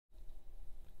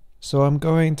So I'm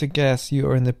going to guess you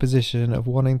are in the position of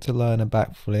wanting to learn a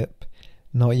backflip,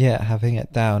 not yet having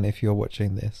it down if you're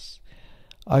watching this.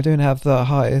 I don't have the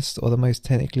highest or the most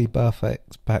technically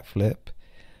perfect backflip,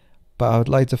 but I would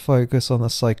like to focus on the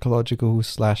psychological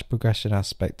 / progression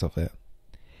aspect of it.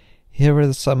 Here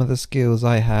are some of the skills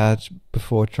I had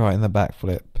before trying the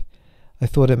backflip. I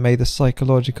thought it made the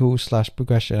psychological /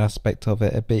 progression aspect of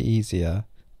it a bit easier,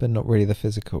 but not really the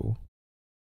physical.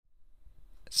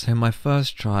 So my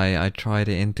first try, I tried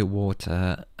it into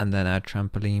water and then at a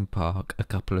trampoline park a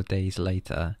couple of days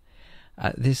later.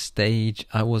 At this stage,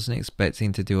 I wasn't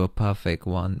expecting to do a perfect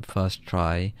one first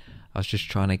try. I was just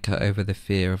trying to get over the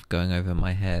fear of going over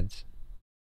my head.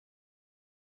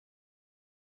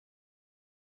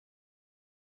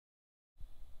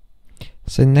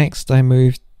 So next I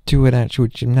moved to an actual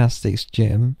gymnastics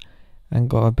gym and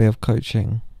got a bit of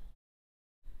coaching.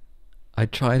 I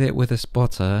tried it with a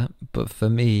spotter, but for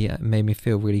me it made me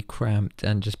feel really cramped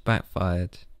and just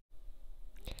backfired.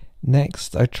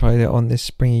 Next I tried it on this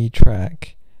springy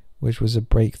track, which was a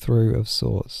breakthrough of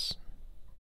sorts.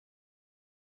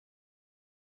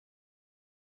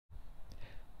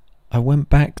 I went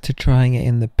back to trying it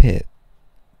in the pit,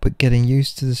 but getting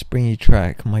used to the springy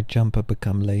track, my jumper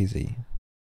became lazy.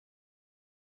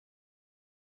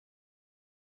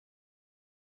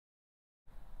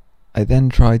 I then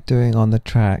tried doing on the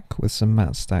track with some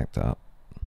mats stacked up.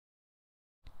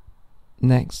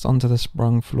 Next onto the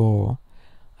sprung floor.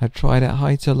 I tried it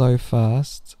high to low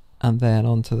first and then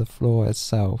onto the floor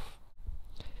itself.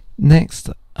 Next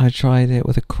I tried it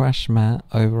with a crash mat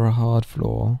over a hard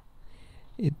floor.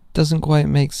 It doesn't quite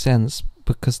make sense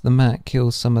because the mat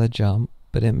kills some of the jump,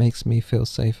 but it makes me feel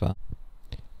safer.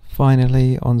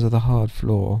 Finally onto the hard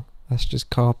floor. That's just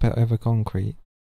carpet over concrete.